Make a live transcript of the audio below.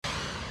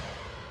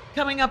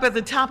Coming up at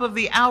the top of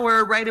the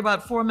hour, right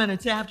about 4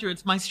 minutes after,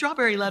 it's my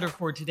strawberry letter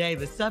for today.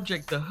 The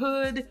subject, the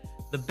hood,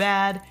 the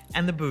bad,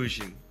 and the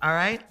bougie. All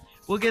right?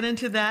 We'll get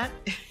into that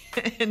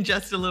in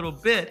just a little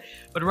bit.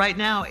 But right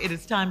now, it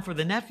is time for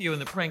the nephew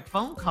and the prank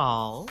phone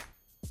call.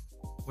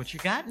 What you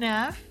got,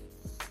 Neff?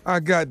 I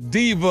got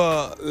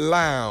Diva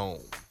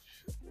Lounge.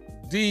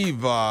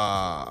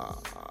 Diva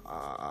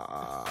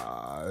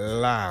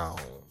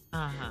Lounge.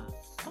 Uh-huh.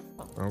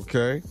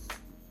 Okay.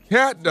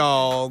 Cat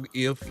dog,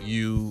 if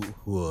you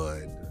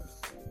would.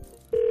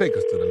 Take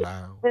us to the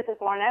lounge. This is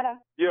Lornetta.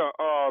 Yeah,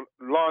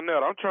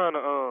 Lornetta, I'm trying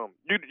to,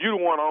 you the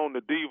one on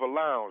the Diva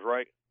Lounge,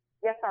 right?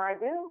 Yes, sir, I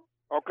do.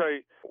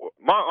 Okay,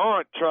 my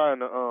aunt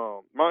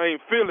my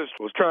Aunt Phyllis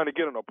was trying to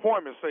get an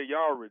appointment, say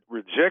y'all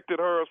rejected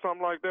her or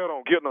something like that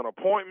on getting an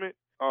appointment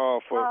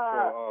for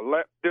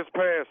this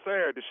past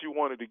Saturday. She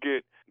wanted to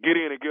get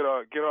in and get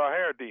her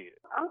hair did.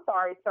 I'm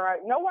sorry, sir.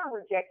 No one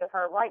rejected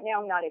her. Right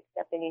now, I'm not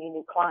accepting any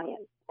new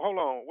clients. Hold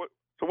on.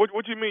 So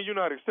what you mean you're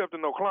not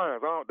accepting no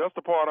clients? That's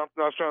the part I'm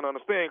not trying to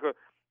understand, because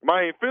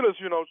my Aunt Phyllis,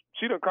 she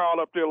done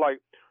called up there like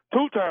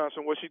 2 times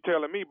from what she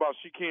telling me about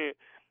she can't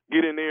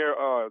get in there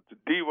to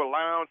Diva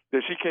Lounge,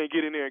 that she can't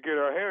get in there and get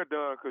her hair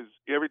done because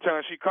every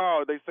time she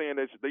calls, they saying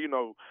that,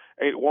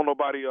 ain't want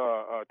nobody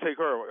take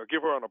her or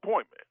give her an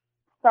appointment.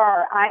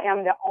 Sir, I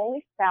am the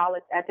only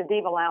stylist at the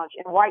Diva Lounge,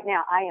 and right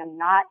now I am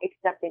not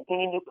accepting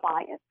any new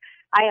clients.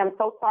 I am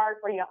so sorry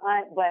for your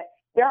aunt, but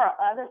there are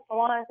other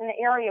salons in the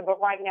area,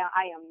 but right now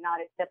I am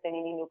not accepting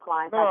any new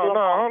clients. No, hold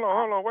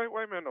on, wait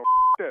a minute, no,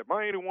 that.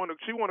 My auntie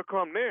she want to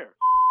come there.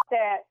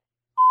 That,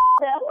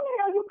 who the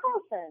hell you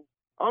cursing?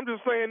 I'm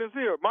just saying this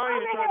here. My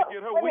auntie trying to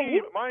get her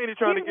weave. My auntie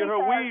trying to get her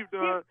weave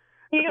done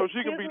so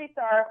she can be. Excuse me,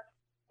 sir.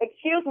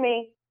 Excuse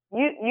me.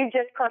 You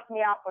just cursed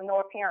me out for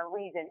no apparent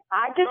reason.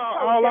 I just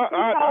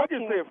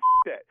said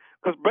that,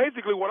 because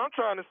basically what I'm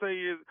trying to say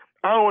is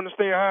I don't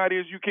understand how it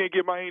is you can't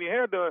get my auntie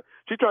hair done.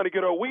 She's trying to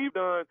get her weave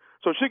done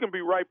so she can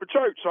be right for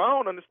church. So I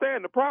don't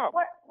understand the problem.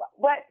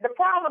 But the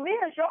problem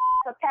is you're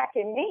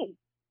attacking me.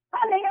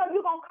 How the hell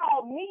you gonna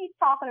call me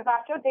talking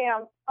about your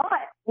damn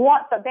aunt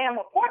wants a damn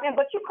appointment,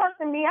 but you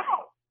cursing me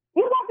out?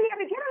 You won't be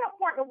able to get an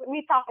appointment with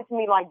me talking to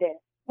me like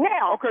that.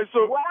 Now, okay,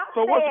 so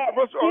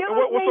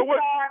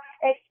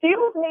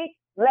excuse me,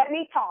 let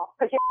me talk,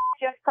 because you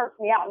just cursed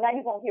me out. Now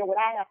you're gonna hear what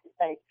I have to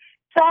say.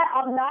 Sir,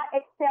 I'm not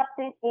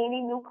accepting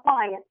any new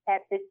clients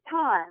at this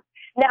time.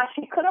 Now,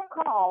 she could have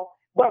called,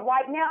 but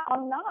right now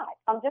I'm not.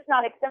 I'm just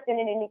not accepting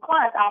any new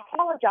clients. I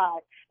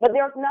apologize, but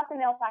there's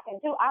nothing else I can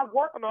do. I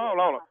work. Hold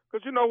on.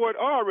 Because you know what?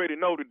 I already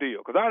know the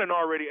deal. Because I done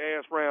already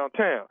asked around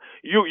town.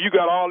 You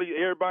got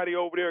everybody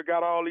over there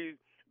got all these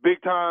big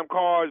time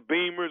cars,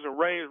 Beamers and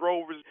Range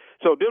Rovers.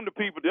 So them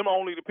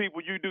only the people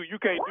you do. You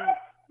can't do.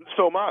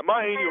 So my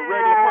ain't a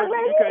regular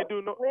person. You can't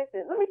do no.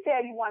 Listen, let me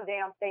tell you one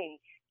damn thing.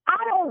 I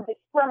don't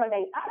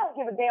discriminate. I don't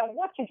give a damn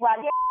what you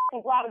drive. You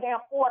can drive a damn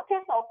Ford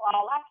Pinto for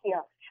all I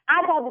care.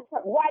 I don't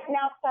discriminate. Right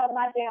now, sir,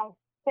 my damn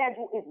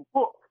schedule is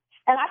booked,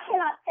 and I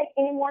cannot take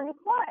any more new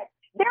clients.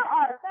 There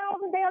are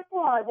 1,000 damn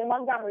salons in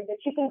Montgomery that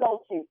you can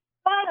go to.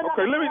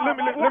 Okay, let me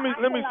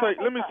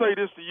say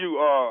this to you.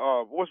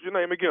 What's your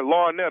name again?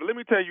 Lornetta. Let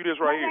me tell you this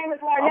right here. I'm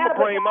gonna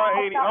bring my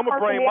auntie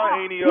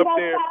up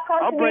there.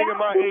 I'm bringing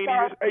my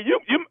auntie. Hey, you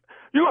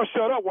gonna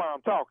shut up while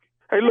I'm talking?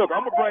 Hey, look,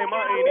 I'm gonna bring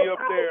my auntie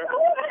up there.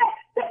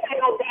 This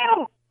ain't no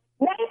damn.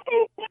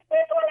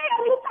 This one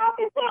hell you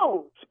talking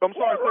to? I'm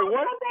sorry, say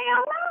what?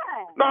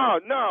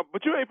 No,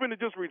 but you ain't finna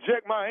just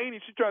reject my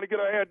auntie. She trying to get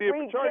her hair did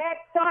for church.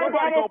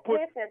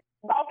 Listen.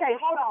 Okay,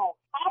 hold on.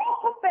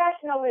 All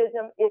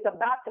professionalism is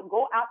about to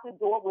go out the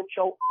door with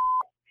your.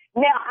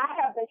 Now, I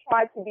have been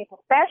trying to be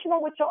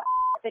professional with your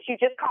since you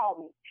just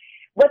called me.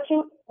 But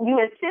you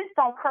insist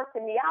on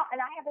cursing me out,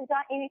 and I haven't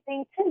done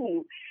anything to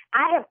you.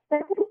 I have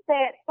simply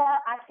said, sir,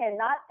 I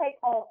cannot take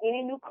on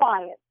any new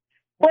clients.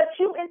 But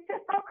you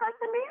insist on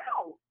cursing me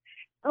out.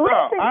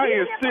 Listen, I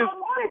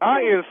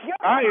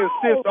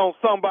insist on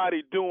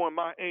somebody doing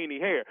my auntie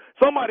hair.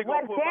 Somebody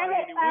gonna put my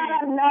auntie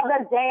weave.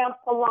 Another damn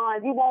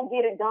salon. You won't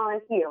get it done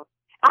here.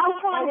 I'm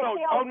trying to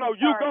tell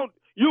you,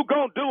 you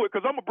gonna do it,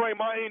 because I'm gonna bring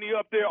my auntie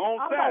up there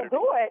on Saturday.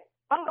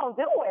 I'm gonna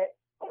do it.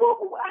 How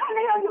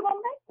the hell you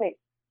gonna make me?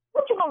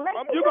 What you gonna make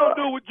me? You gonna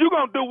do what you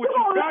got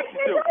to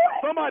do.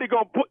 Somebody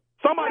gonna put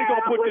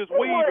this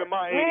weave in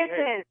my auntie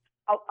hair.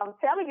 I'm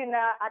telling you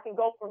now, I can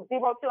go from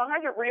 0 to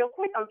 100 real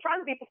quick. I'm trying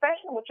to be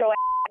professional with your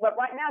ass, but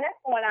right now that's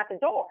going out the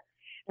door.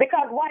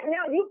 Because right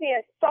now you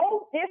being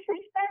so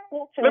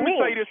disrespectful to me. Let me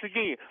say this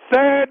again.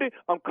 Saturday,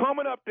 I'm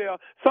coming up there.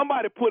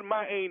 Somebody put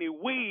my auntie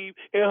weave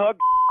in her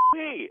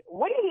head.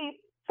 Weave?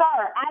 Sir,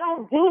 I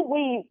don't do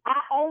weave.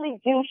 I only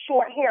do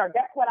short hair.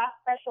 That's what I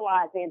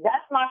specialize in.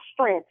 That's my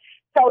strength.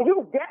 So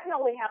you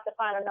definitely have to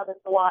find another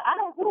salon. I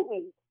don't do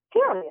weave.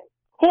 Period.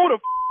 Who the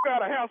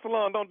out of hair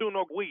salon don't do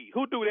no weave?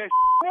 Who do that?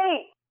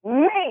 Me.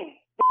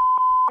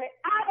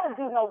 I don't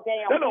do no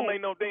damn. That don't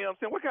make no damn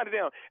sense. What kind of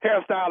damn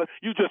hairstylist?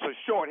 You just a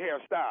short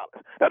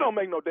hairstylist. That don't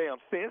make no damn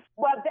sense.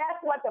 Well, that's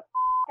what the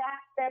I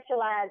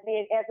specialize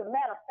in. As a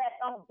matter of fact,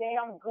 I'm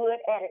damn good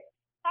at it.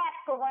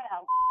 Ask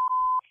around.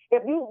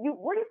 If you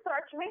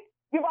research me,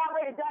 you've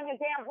already done your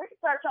damn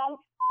research on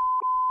me.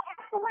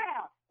 Ask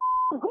around.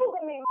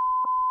 Google me.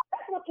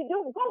 That's what you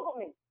do. Google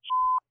me.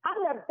 I'm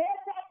the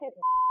best at this.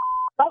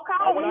 Don't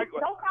call me.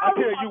 Don't call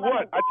me. I tell you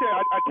what.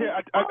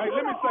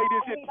 Let me say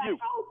this here to you.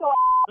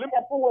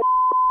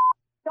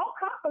 Don't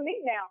come for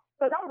me now,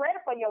 because I'm ready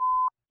for your.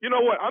 You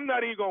know what? I'm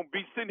not even going to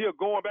be sitting here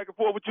going back and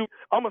forth with you.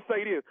 I'm going to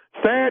say this.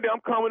 Saturday,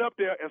 I'm coming up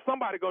there, and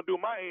somebody going to do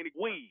my auntie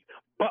weed.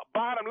 But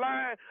bottom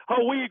line,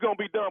 her weed going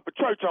to be done for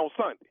church on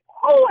Sunday.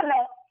 Who in the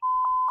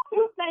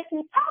you think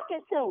you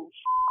talking to?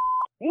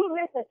 You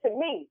listen to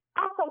me.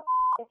 I'm so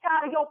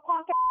tired of your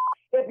punk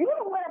ass. If you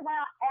don't went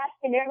around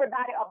asking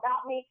everybody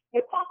about me,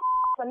 your punk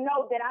ass will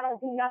know that I don't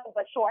do nothing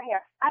but short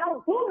hair. I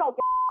don't do no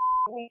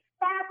weed.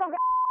 Find some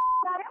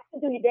not else to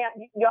do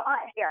your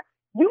aunt hair.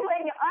 You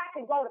and your aunt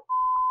can go to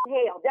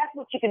hell. That's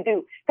what you can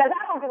do. Because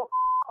I don't give a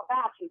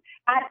about you.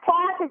 I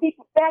try to be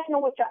professional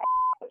with your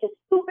ass, which is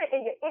stupid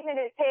and you're ignorant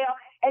as hell.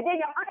 And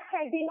then your aunt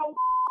can't be no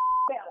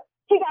better.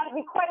 She got to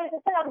be crazy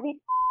as hell to be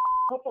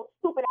with your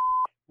stupid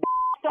ass.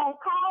 Don't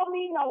call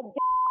me no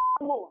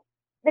more.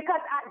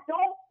 Because I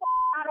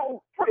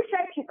don't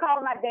appreciate you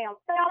calling my damn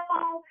cell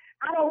phone.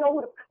 I don't know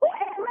who the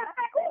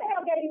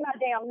hell gave you my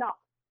damn number?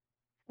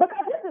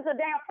 Because this is a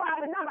damn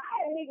private number.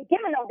 I hadn't even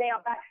given no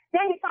damn back.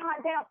 Then you saw my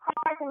damn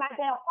cars in my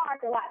damn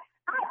parking lot.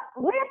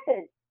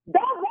 Listen,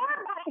 don't worry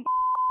about the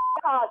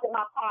cars in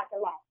my parking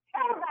lot.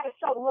 Everybody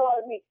show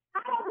love to me.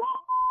 I don't want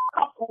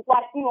customers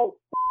like you.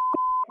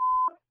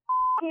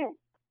 You.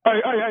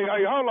 Hey,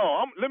 hold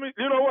on.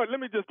 You know what?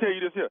 Let me just tell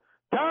you this here.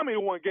 Tommy the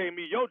one gave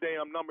me your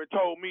damn number and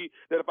told me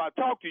that if I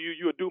talk to you,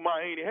 you'll do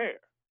my auntie hair.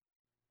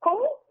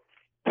 Who?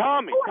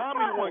 Tommy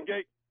the one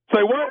gave.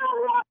 Say what?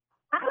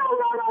 I don't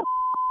know no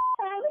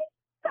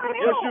Tommy.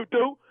 Yes, you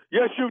do.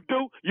 Yes, you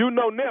do. You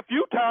know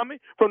nephew Tommy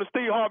from the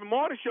Steve Harvey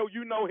Morning Show.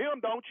 You know him,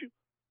 don't you?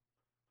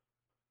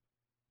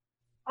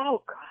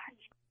 Oh,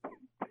 gosh.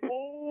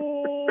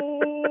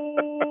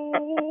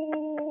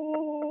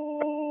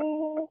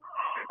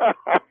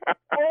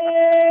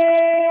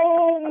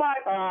 Oh, my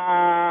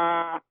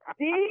God.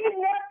 These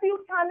nephew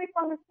Tommy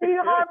from the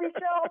Steve Harvey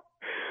Show?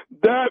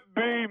 That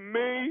be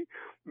me,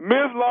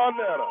 Miss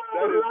Larnetta.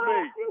 That is Lord,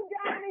 me. You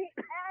got me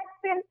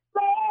acting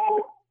so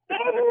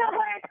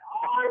ignorant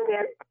on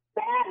this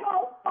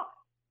battle.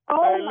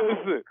 Oh, hey,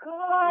 listen.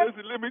 God.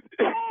 Listen, let me.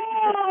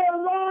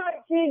 Oh, Lord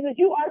Jesus,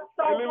 you are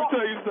so. Hey, let me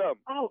tell you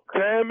something. Oh,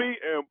 Tammy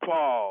and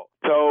Paul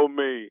told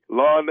me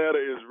Larnetta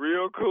is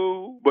real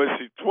cool, but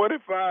she's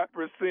 25%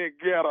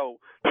 ghetto. Oh,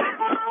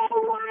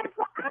 my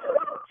God. I'm going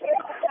to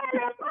kill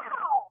Tammy and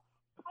Paul.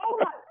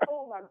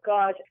 Oh, my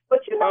gosh.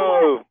 But you know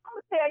what? I'm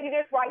going to tell you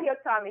this right here,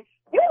 Tommy.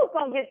 You was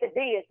going to get the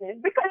business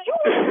because you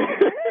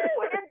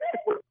was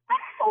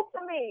respectful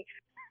to me.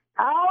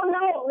 I don't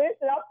know.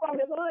 Listen, I'm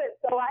from the hood,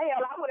 so I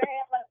would have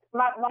had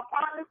my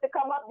partners to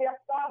come up there,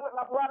 start with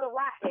my brother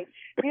Rodney.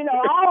 You know,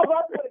 all of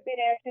us would have been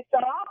asking. So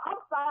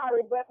I'm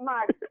sorry, but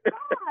my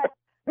God,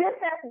 this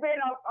has been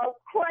a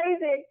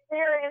crazy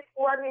experience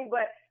for me.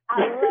 But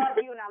I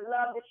love you and I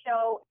love the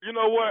show. You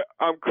know what?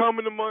 I'm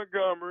coming to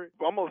Montgomery.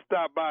 I'm gonna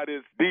stop by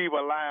this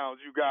Diva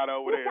Lounge you got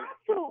over there. You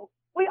got to.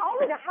 We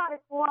only the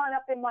hottest one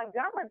up in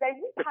Montgomery,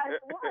 baby. We the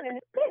hottest one in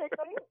the city,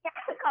 so you got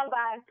to come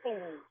by and see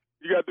me.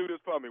 You got to do this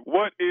for me.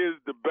 What is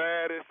the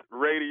baddest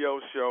radio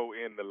show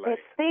in the land?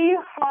 The Steve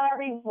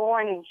Harvey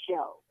Morning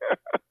Show.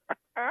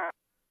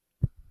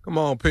 Come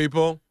on,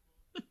 people.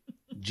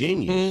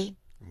 Genius.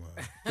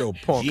 Yo,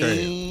 punk ass.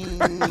 Genius.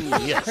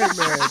 Hey,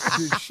 man,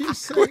 did she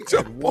say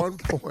at one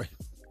point,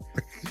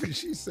 did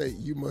she say,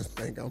 you must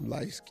think I'm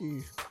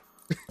light-skinned?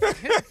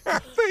 I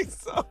think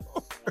so.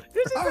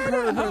 Did she I say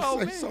heard that? her Oh,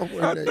 say man.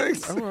 somewhere I that think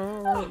so.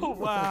 Oh,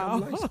 wow.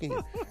 I'm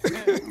light-skinned.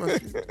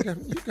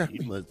 You got You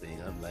me. must think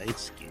I'm light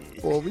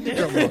skinned. Boy, when you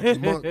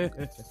talking about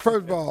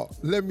first of all,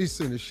 let me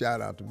send a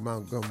shout out to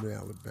Montgomery,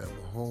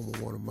 Alabama, home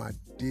of one of my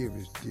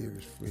dearest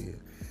friends,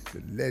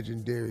 the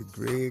legendary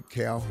Greg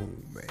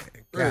Calhoun, man.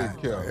 Greg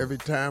God, Calhoun. every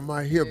time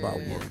I hear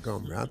about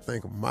Montgomery, I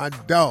think of my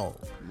dog.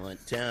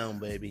 Monttown,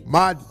 baby.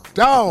 My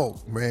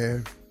dog,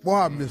 man. Boy,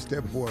 I miss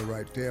that boy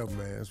right there,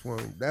 man.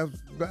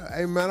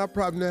 Hey, man,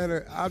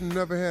 I've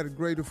never had a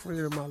greater friend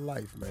in my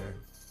life, man.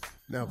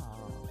 Never.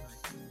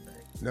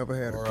 Never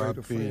had a greater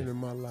R.I.P. friend in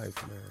my life,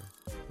 man.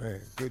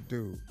 Man, good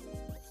dude.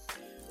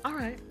 All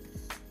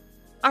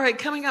right,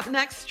 coming up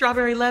next,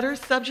 Strawberry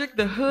Letters, subject,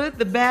 the hood,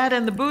 the bad,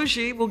 and the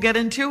bougie. We'll get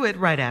into it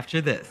right after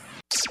this.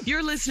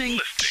 You're listening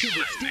to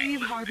the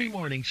Steve Harvey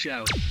Morning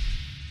Show.